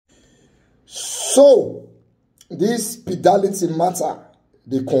So, this fidelity matter,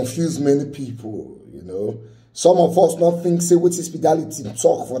 they confuse many people, you know. Some of us not think, say, what is fidelity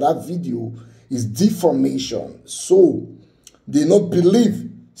talk for that video is deformation. So, they not believe,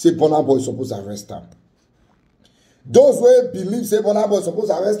 say, Burna Boy is supposed to arrest them. Those who believe, say, Burna Boy is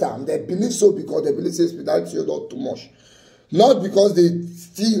supposed to arrest them, they believe so because they believe, say, fidelity is not too much. Not because they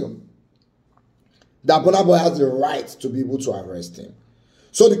feel that Burna Boy has the right to be able to arrest him.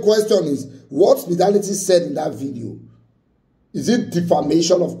 So the question is, what fidelity said in that video, is it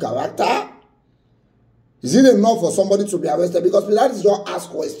defamation of character? Is it enough for somebody to be arrested? Because fidelity just ask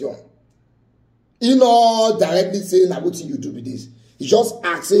question. He not directly saying, what you do with this. He just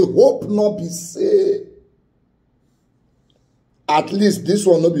asks, say, hope not be say. At least this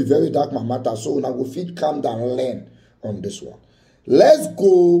one not be very dark matter. So now go fit calm down and learn on this one. Let's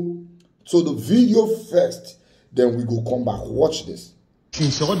go to the video first. Then we go come back. Watch this.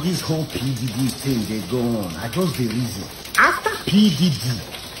 Since all this whole PDD thing they go on, I just the reason. After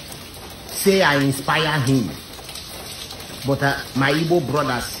PDD say I inspire him, but my Igbo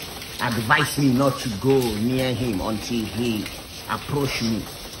brothers advised me not to go near him until he approached me.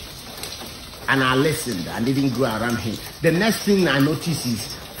 And I listened and didn't go around him. The next thing I noticed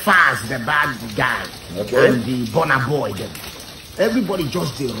is Faz, the bad guy, and the Burna Boy. Everybody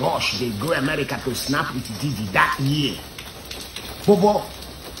just they rush, they go America to snap with Diddy that year. But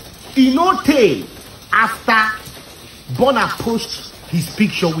Inote, after Burna post his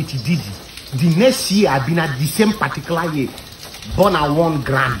picture with Diddy, the next year I've been at the same particular year, Burna won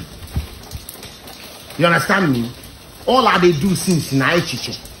Grammy. You understand me? All I they do since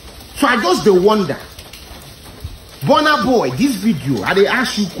Naichiche. So I just the wonder. Burna Boy, this video, I they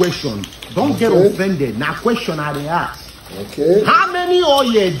ask you question. Don't get offended. Now question I they ask. Okay. How many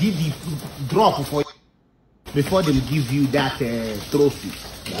oil did he drop for before they give you that trophy?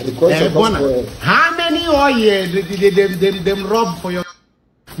 Now the question Burna, how many oil them rob for your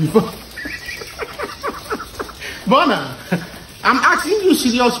before? Burna, I'm asking you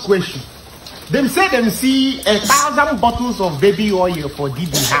serious question. Them say them see 1,000 bottles of baby oil for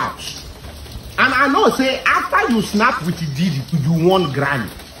Diddy house. And I know say after you snap with Diddy, you won Grammy.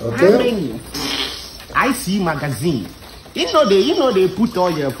 Okay. How many? I see magazine. You know they put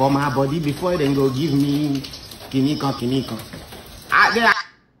oil for my body before they go give me kiniko.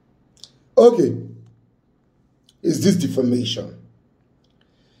 Okay. Is this defamation?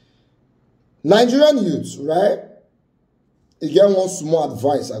 Nigerian youths, right? Again, one small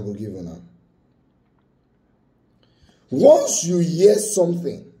advice I will give you now. Once you hear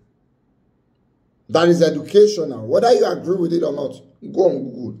something that is educational, whether you agree with it or not, go on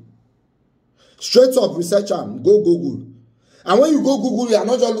Google. Straight up, research and go Google. And when you go Google, you are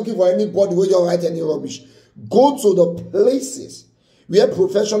not just looking for anybody where you write any rubbish. Go to the places where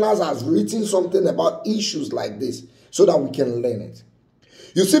professionals have written something about issues like this so that we can learn it.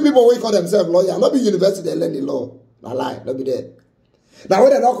 You see people who call themselves lawyers, not be university, they learn the law. Not lie, not be there. Now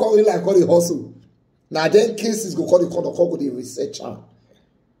when they don't call it like call it hustle. Now then cases go call the researcher.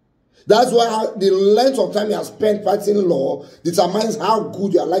 That's why the length of time you have spent practicing law determines how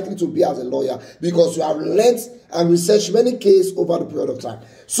good you are likely to be as a lawyer, because you have learned and researched many cases over the period of time.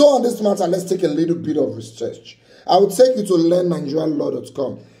 So on this matter, let's take a little bit of research. I will take you to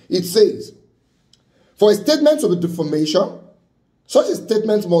learnnigerianlaw.com. It says, for a statement to be defamation, such a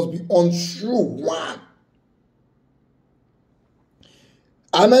statement must be untrue. One,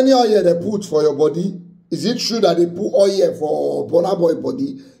 how many oil they put for your body? Is it true that they put oil for Burna Boy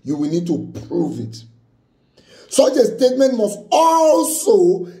body? You will need to prove it. Such a statement must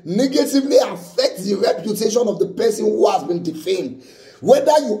also negatively affect the reputation of the person who has been defamed.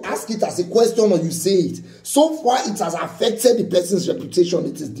 Whether you ask it as a question or you say it, so far it has affected the person's reputation.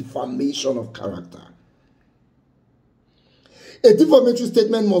 It is defamation of character. A defamatory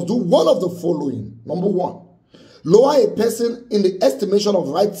statement must do one of the following. Number one, lower a person in the estimation of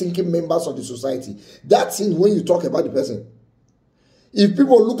right-thinking members of the society. That's in when you talk about the person. If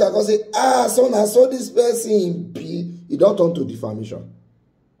people look at us and say, son, I saw this person be, it don't turn to defamation.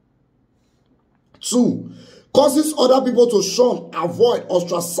 Two, causes other people to shun, avoid,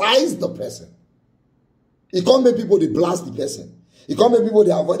 ostracize the person. It can't make people they blast the person. It can't make people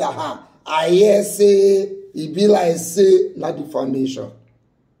they avoid that. I hear say, it be like say, not defamation.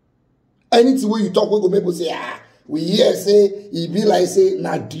 Anything where you talk, we go make people say, we hear say, it be like say,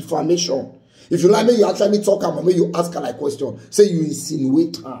 not defamation. If you like me, you actually talk about me, you ask her like question. Say you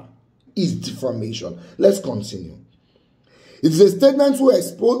insinuate her. Is defamation. Let's continue. It is a statement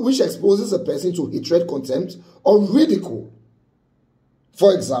which exposes a person to hatred, contempt, or ridicule.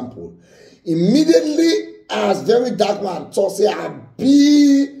 For example, immediately as very dark man talks, say, I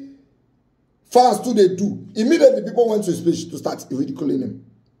be Fast too they do. Immediately people went to his page to start ridiculing him.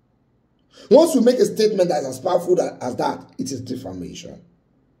 Once you make a statement that is as powerful as that, it is defamation,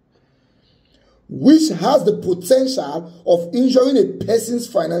 which has the potential of injuring a person's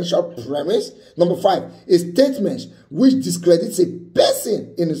financial premise. Number 5, a statement which discredits a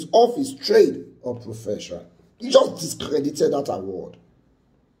person in his office, trade, or profession. You just discredited that award.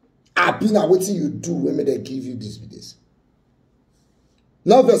 I've been waiting you do when they give you this.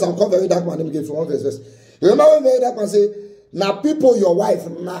 Now verse, I'll come very dark man, let me give you one verse. You remember when very dark man say, now people your wife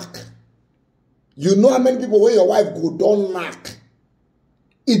knock. You know how many people when your wife go don't knock.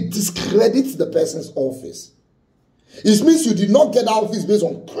 It discredits the person's office. It means you did not get that office based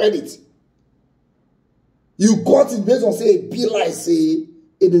on credit. You got it based on say, be like say,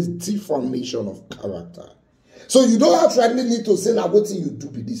 it is defamation of character. So you don't actually need to say now what you do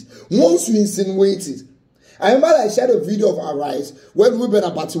with this. Once you insinuate it. I remember I shared a video of Arise when Ruben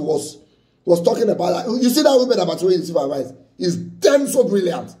Abati was talking about that. You see that Ruben Abati when you see Arise? He's damn so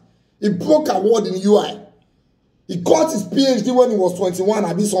brilliant. He broke award in UI. He got his PhD when he was 21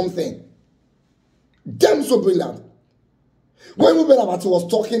 and did something. Damn so brilliant. When Ruben Abati was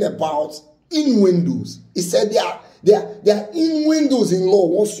talking about innuendos, he said there are innuendos in law.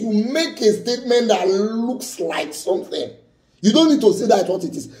 Once you make a statement that looks like something, you don't need to say that what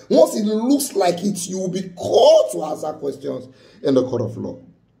it is. Once it looks like it, you will be called to answer questions in the court of law.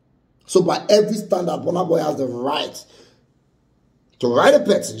 So by every standard, Burna Boy has the right to write a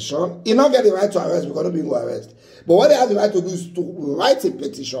petition. He not get the right to arrest because nobody will arrest. But what they have the right to do is to write a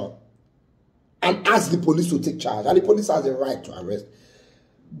petition and ask the police to take charge. And the police has the right to arrest.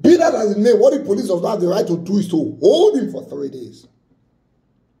 Be that as it may, what the police does not have the right to do is to hold him for 3 days.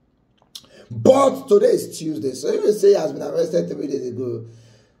 But today is Tuesday, so you will say he has been arrested 3 days ago.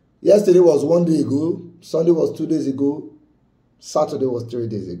 Yesterday was 1 day ago. Sunday was 2 days ago. Saturday was 3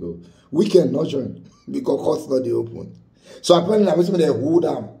 days ago. Weekend not joined because court's not open. So apparently I'm waiting they hold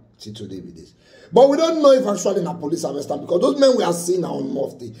him till today with this. But we don't know if actually the police arrest him because those men we are seeing are on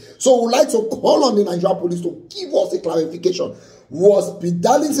mufti. So we would like to call on the Nigerian police to give us a clarification. Was Pete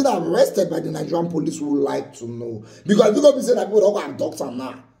Darlington arrested by the Nigerian police? We would like to know. Because people be saying that people don't go and doctor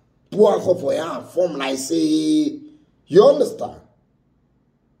now. Poor for ya form like say, you understand?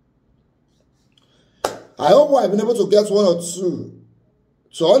 I hope I've been able to get one or two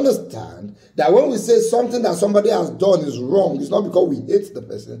to understand that when we say something that somebody has done is wrong, it's not because we hate the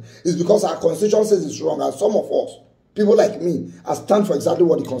person, it's because our constitution says it's wrong. And some of us, people like me, I stand for exactly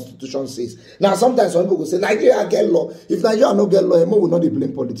what the constitution says. Now, sometimes some people will say, Nigeria get law. If Nigeria no get law, we will not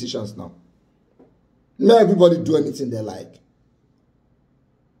blame politicians now. Not everybody do anything they like.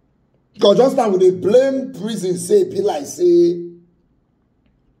 Because just now, when they blame prison, say, people like say,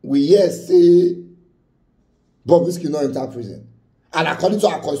 we yes say, Bobrisky not enter prison. And according to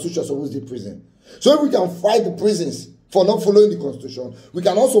our constitution, supposed to be prison. So if we can fight the prisons for not following the constitution, we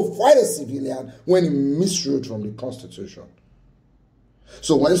can also fight a civilian when he misread from the constitution.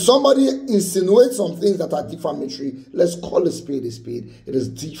 So when somebody insinuates some things that are defamatory, let's call a spade a spade. It is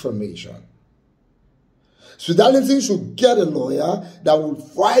defamation. So Darlington should get a lawyer that will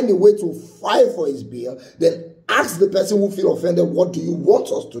find a way to fight for his bail, then ask the person who feels offended, what do you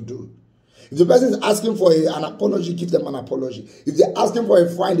want us to do? If the person is asking for an apology, give them an apology. If they're asking for a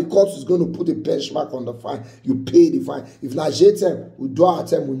fine, the court is going to put a benchmark on the fine. You pay the fine. If not, we do our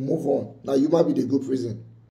time, we move on. Now you might be the good prison.